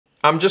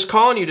I'm just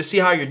calling you to see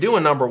how you're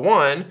doing, number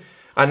one.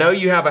 I know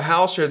you have a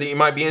house here that you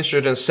might be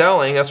interested in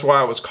selling. That's why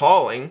I was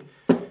calling,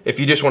 if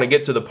you just want to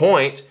get to the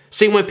point.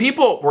 See, when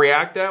people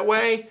react that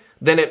way,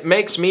 then it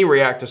makes me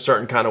react a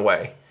certain kind of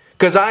way,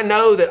 because I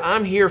know that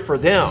I'm here for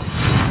them.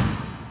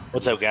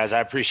 What's up, guys? I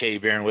appreciate you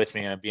bearing with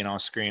me and being on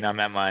screen. I'm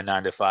at my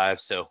 9 to 5,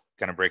 so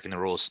kind of breaking the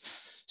rules.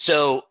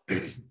 So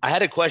I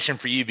had a question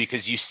for you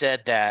because you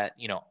said that,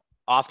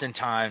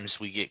 oftentimes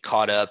we get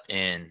caught up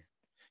in,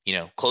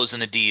 closing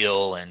the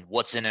deal and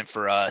what's in it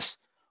for us.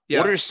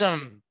 What Yeah. are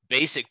some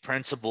basic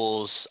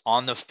principles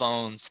on the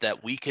phones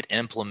that we could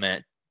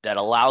implement that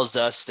allows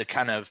us to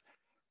kind of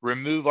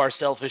remove our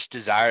selfish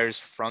desires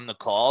from the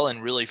call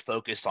and really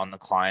focus on the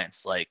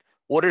clients? Like,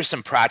 what are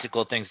some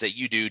practical things that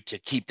you do to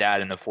keep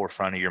that in the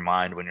forefront of your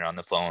mind when you're on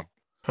the phone?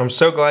 I'm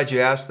so glad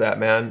you asked that,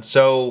 man.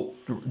 So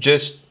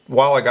just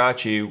while I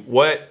got you,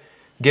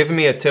 give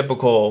me a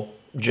typical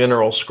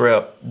general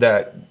script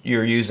that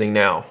you're using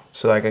now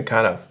so that I can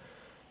kind of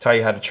tell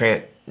you how to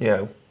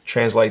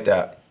translate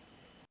that.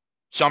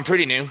 So I'm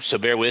pretty new, so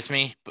bear with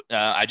me.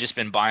 I just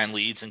been buying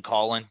leads and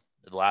calling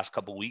the last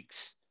couple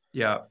weeks.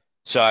 Yeah.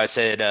 So I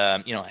said,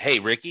 hey,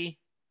 Ricky.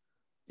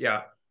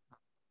 Yeah.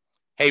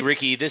 Hey,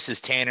 Ricky, this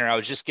is Tanner. I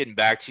was just getting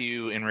back to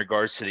you in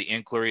regards to the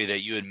inquiry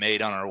that you had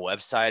made on our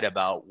website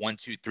about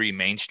 123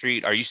 Main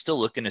Street. Are you still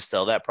looking to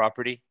sell that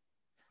property?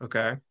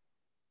 Okay.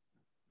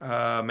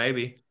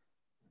 Maybe.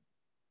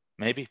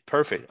 Maybe.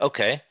 Perfect.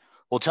 Okay.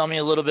 Well, tell me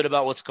a little bit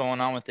about what's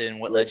going on with it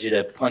and what led you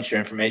to punch your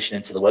information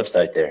into the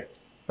website there.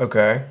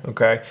 Okay.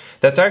 Okay.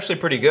 That's actually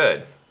pretty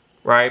good,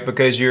 right?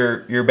 Because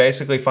you're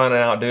basically finding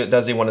out,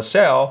 does he want to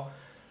sell?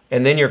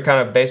 And then you're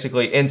kind of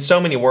basically, in so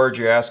many words,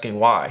 you're asking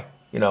why.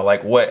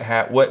 Like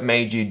what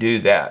made you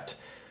do that?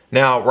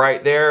 Now,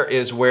 right there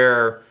is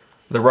where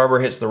the rubber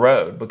hits the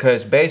road,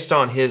 because based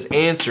on his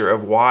answer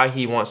of why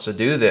he wants to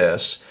do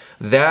this,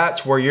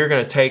 that's where you're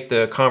going to take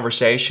the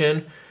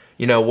conversation,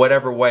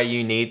 whatever way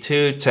you need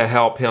to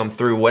help him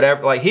through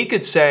whatever. Like, he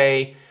could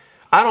say,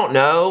 I don't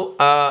know,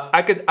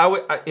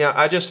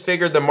 I just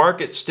figured the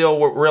market's still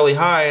really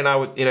high, and I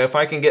would, if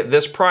I can get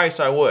this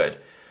price, I would.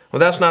 Well,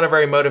 that's not a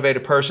very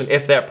motivated person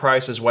if that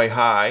price is way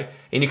high,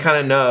 and you kind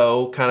of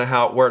know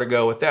where to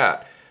go with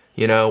that.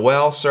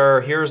 Well,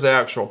 sir, here's the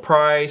actual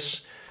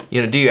price.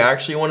 Do you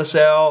actually want to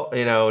sell?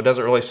 It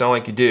doesn't really sound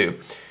like you do.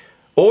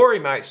 Or he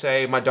might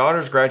say, my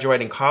daughter's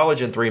graduating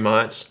college in 3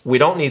 months. We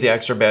don't need the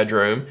extra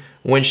bedroom.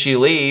 When she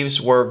leaves,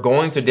 we're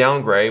going to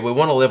downgrade. We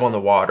want to live on the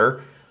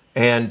water,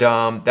 and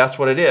that's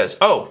what it is.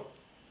 Oh,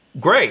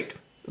 great.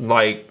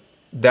 Like,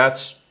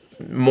 that's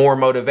more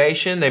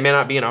motivation. They may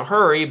not be in a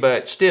hurry,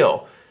 but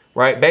still.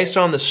 Right? Based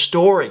on the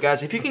story.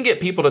 Guys, if you can get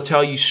people to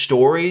tell you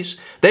stories,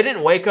 they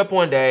didn't wake up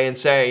one day and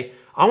say,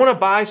 I want to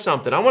buy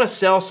something. I want to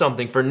sell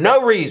something for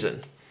no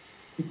reason.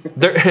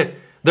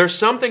 There's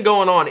something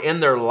going on in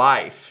their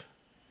life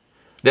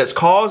that's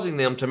causing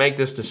them to make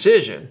this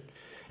decision.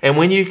 And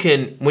when you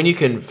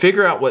can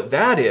figure out what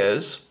that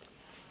is,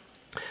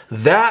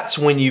 that's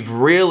when you've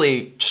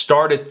really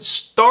started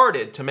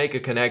to make a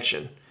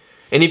connection.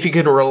 And if you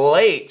can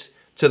relate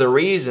to the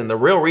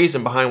real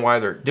reason behind why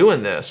they're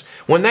doing this,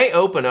 when they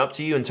open up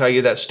to you and tell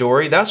you that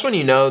story, that's when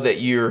you know that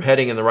you're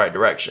heading in the right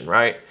direction,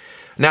 right?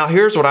 Now,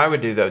 here's what I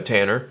would do though,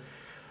 Tanner.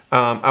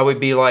 I would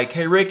be like,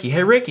 hey,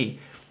 Ricky,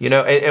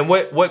 and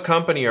what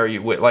company are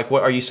you with? Like,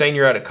 what are you saying?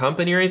 You're at a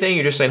company or anything?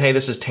 You're just saying, hey,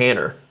 this is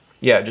Tanner.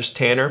 Yeah, just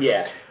Tanner.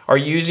 Yeah. Are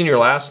you using your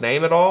last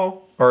name at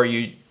all? Or are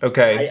you,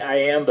 okay. I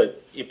am, but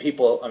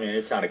people, I mean,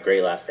 it's not a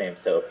great last name,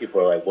 so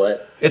people are like,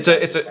 what?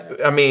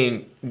 I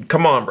mean,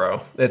 come on,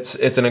 bro. It's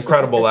an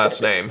incredible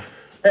last name.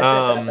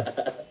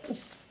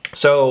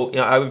 So,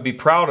 I would be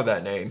proud of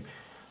that name.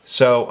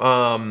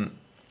 So,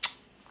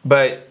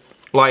 but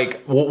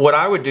like, what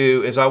I would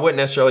do is I wouldn't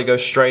necessarily go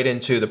straight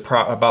into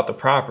about the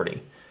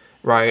property,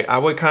 right? I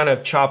would kind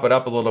of chop it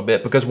up a little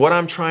bit, because what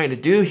I'm trying to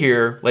do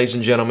here, ladies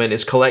and gentlemen,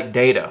 is collect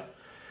data.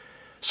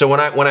 So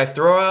when I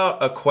throw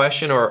out a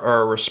question or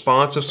a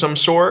response of some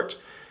sort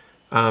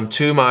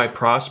to my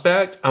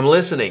prospect, I'm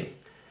listening.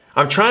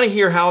 I'm trying to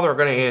hear how they're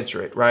going to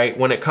answer it, right?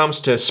 When it comes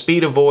to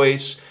speed of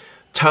voice,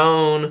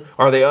 tone,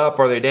 are they up,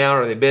 are they down,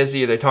 are they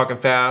busy, are they talking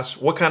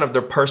fast, what kind of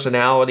their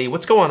personality,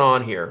 what's going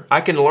on here? I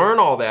can learn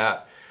all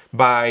that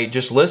by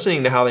just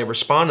listening to how they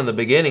respond in the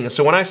beginning. And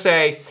so when I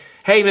say,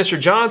 hey, Mr.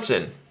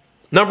 Johnson,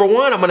 number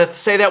one, I'm going to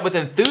say that with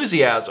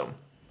enthusiasm.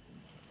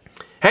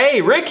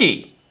 Hey,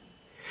 Ricky.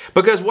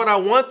 Because what I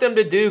want them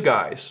to do,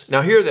 guys,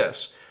 now hear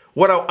this.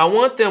 What I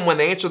want them, when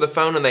they answer the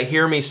phone and they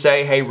hear me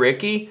say, hey,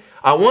 Ricky,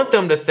 I want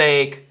them to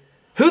think,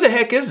 who the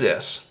heck is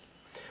this?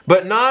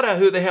 But not a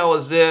who the hell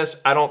is this?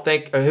 I don't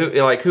think,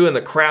 who in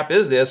the crap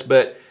is this?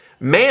 But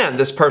man,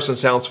 this person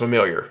sounds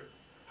familiar.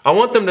 I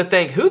want them to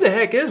think, who the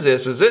heck is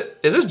this? Is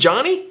this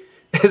Johnny?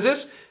 Is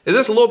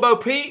this Lil Bo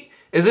Pete?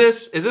 Is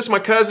this my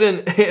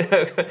cousin?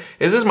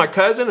 Is this my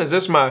cousin? Is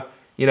this my,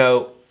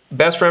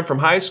 best friend from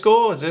high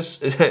school? Is this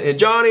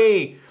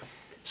Johnny?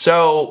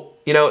 So,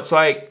 it's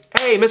like,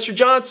 hey, Mr.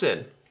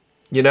 Johnson,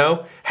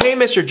 hey,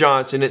 Mr.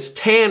 Johnson, it's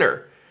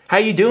Tanner. How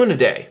you doing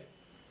today?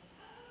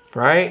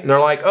 right? And they're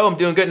like, oh, I'm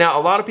doing good. Now,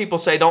 a lot of people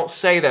say, don't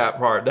say that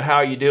part, the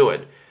how you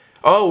doing.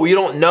 Oh, you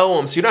don't know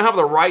them, so you don't have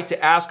the right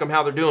to ask them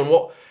how they're doing.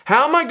 Well,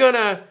 how am I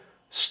gonna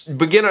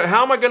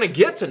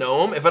get to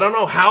know them if I don't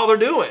know how they're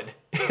doing?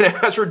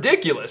 That's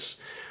ridiculous.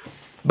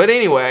 But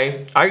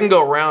anyway, I can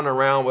go round and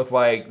round with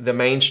like the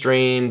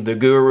mainstream, the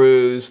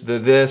gurus, the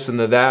this and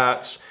the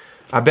that's.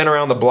 I've been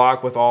around the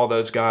block with all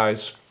those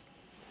guys,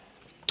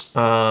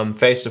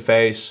 face to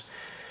face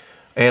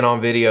and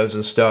on videos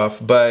and stuff.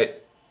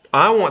 But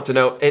I want to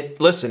know,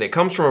 listen, it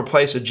comes from a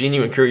place of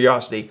genuine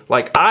curiosity.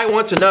 Like, I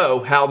want to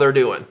know how they're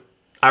doing.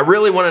 I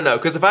really want to know,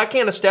 because if I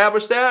can't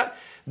establish that,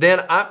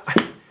 then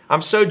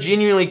I'm so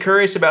genuinely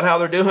curious about how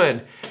they're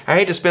doing. I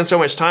hate to spend so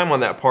much time on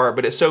that part,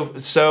 but it's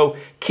so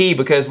key,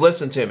 because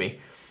listen to me.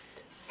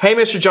 Hey,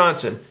 Mr.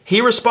 Johnson.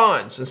 He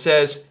responds and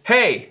says,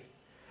 hey,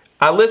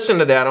 I listened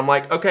to that. I'm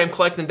like, okay, I'm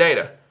collecting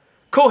data.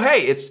 Cool.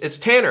 Hey, it's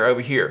Tanner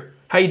over here.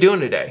 How you doing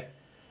today?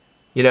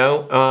 You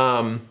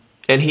know,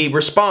 and he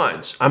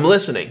responds, I'm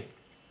listening.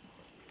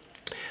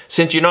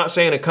 Since you're not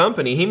saying a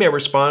company, he may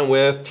respond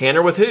with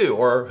Tanner with who,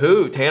 or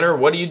who, Tanner,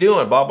 what are you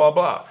doing? Blah, blah,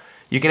 blah.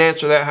 You can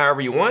answer that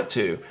however you want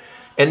to.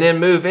 And then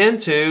move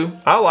into,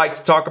 I like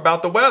to talk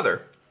about the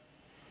weather.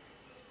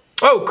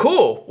 Oh,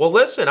 cool. Well,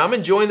 listen, I'm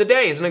enjoying the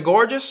day. Isn't it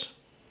gorgeous?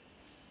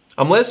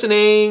 I'm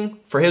listening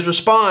for his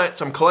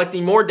response. I'm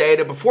collecting more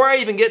data before I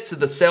even get to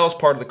the sales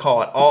part of the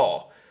call at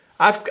all.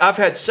 I've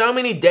had so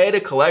many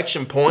data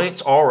collection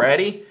points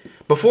already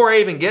before I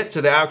even get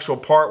to the actual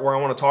part where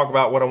I want to talk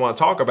about what I want to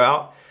talk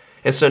about.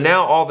 And so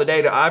now all the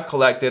data I've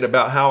collected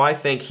about how I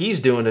think he's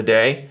doing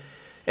today,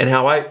 and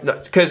how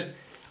because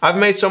I've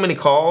made so many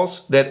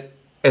calls that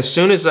as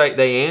soon as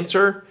they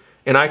answer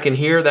and I can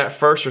hear that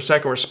first or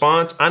second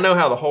response, I know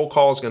how the whole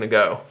call is going to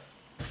go.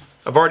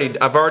 I've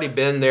already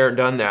been there and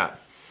done that.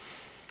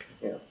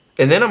 Yeah.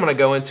 And then I'm going to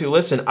go into,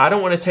 listen, I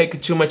don't want to take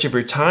too much of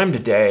your time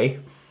today.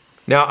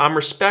 Now, I'm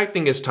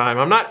respecting his time.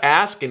 I'm not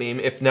asking him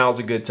if now's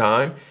a good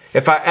time.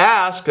 If I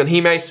ask, then he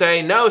may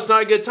say, no, it's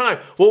not a good time.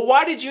 Well,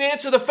 why did you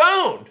answer the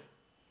phone?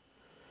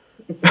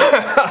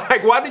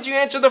 Like, why did you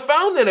answer the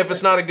phone then if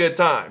it's not a good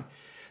time?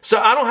 So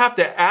I don't have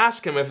to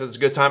ask him if it's a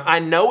good time. I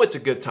know it's a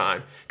good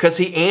time because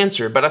he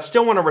answered, but I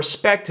still want to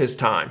respect his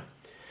time.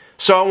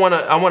 So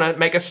I want to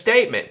make a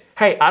statement.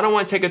 Hey, I don't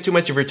want to take up too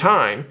much of your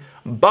time,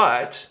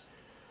 but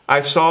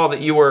I saw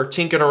that you were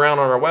tinkering around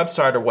on our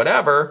website or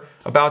whatever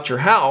about your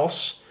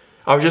house.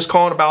 I was just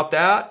calling about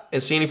that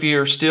and seeing if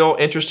you're still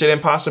interested in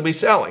possibly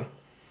selling.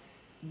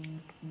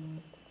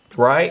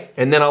 Right?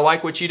 And then I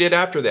like what you did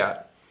after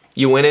that.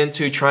 You went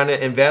into trying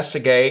to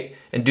investigate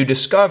and do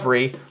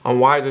discovery on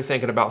why they're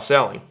thinking about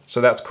selling.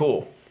 So that's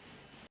cool.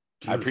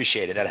 I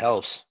appreciate it. That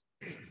helps.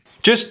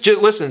 Just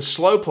listen,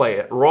 slow play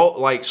it,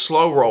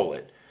 slow roll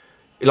it.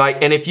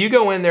 And if you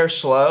go in there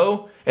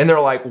slow and they're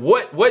like,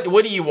 what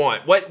do you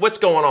want? What's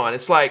going on?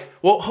 It's like,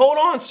 well, hold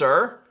on,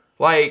 sir.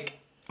 Like,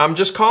 I'm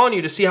just calling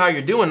you to see how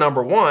you're doing,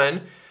 number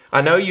one.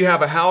 I know you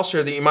have a house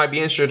here that you might be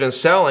interested in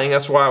selling.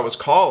 That's why I was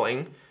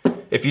calling.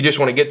 If you just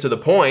want to get to the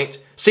point.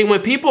 See,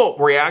 when people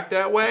react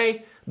that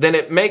way, then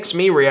it makes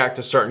me react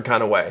a certain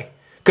kind of way.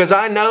 Because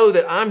I know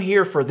that I'm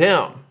here for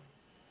them.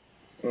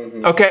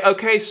 Mm-hmm.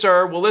 Okay,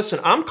 sir. Well, listen,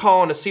 I'm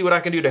calling to see what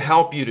I can do to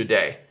help you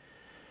today.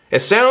 It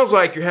sounds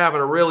like you're having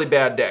a really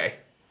bad day.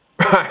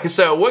 Right?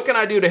 So what can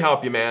I do to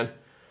help you, man?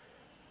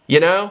 You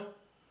know?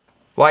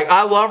 Like,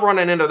 I love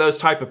running into those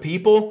type of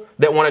people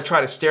that want to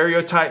try to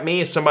stereotype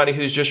me as somebody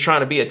who's just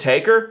trying to be a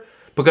taker,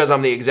 because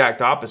I'm the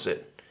exact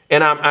opposite.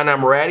 And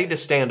I'm ready to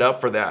stand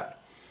up for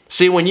that.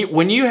 See, when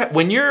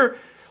your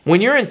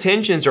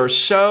intentions are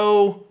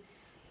so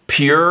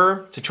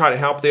pure to try to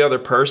help the other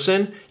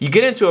person, you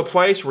get into a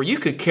place where you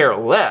could care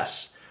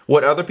less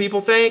what other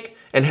people think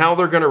and how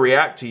they're going to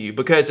react to you.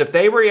 Because if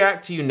they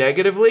react to you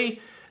negatively,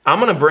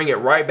 I'm going to bring it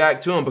right back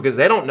to them, because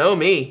they don't know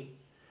me.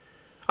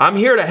 I'm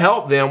here to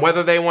help them,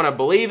 whether they want to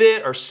believe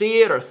it or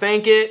see it or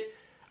think it.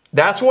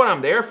 That's what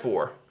I'm there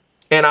for.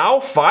 And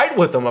I'll fight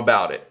with them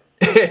about it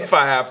if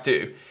I have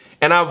to.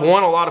 And I've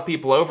won a lot of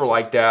people over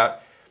like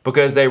that,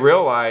 because they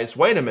realize,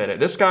 wait a minute,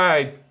 this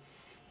guy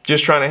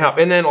just trying to help.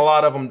 And then a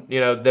lot of them,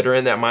 that are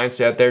in that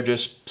mindset, they're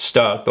just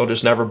stuck. They'll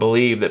just never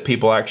believe that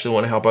people actually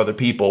want to help other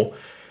people.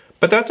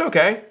 But that's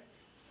okay,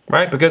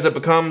 right? Because it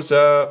becomes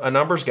a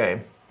numbers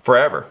game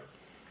forever.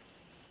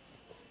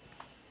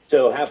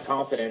 So have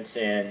confidence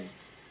in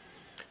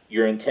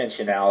your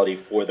intentionality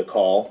for the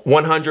call.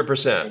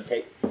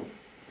 100%.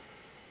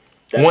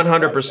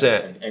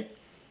 100%.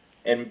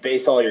 And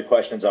base all your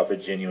questions off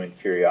of genuine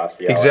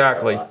curiosity.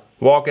 Exactly.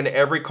 Walk into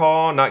every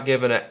call, not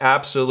giving an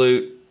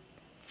absolute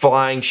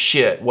flying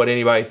shit what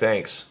anybody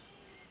thinks.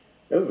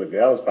 That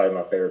was probably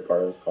my favorite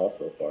part of this call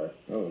so far.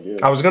 Oh,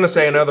 good. I was going to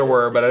say another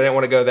word, but I didn't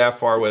want to go that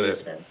far with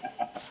it.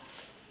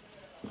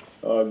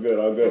 All good,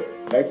 all good.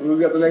 Next, who's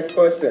got the next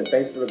question?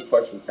 Thanks for the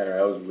question, Tanner.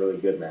 That was really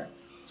good, man.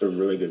 It's a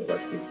really good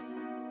question.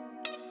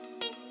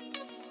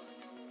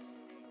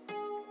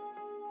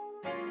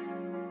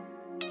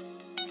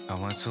 I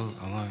want.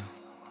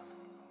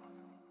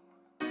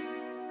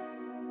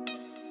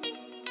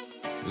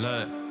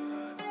 Look,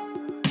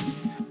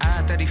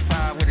 I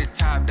 35 with the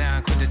top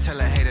down, quick to tell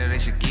a hater they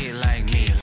should get like me.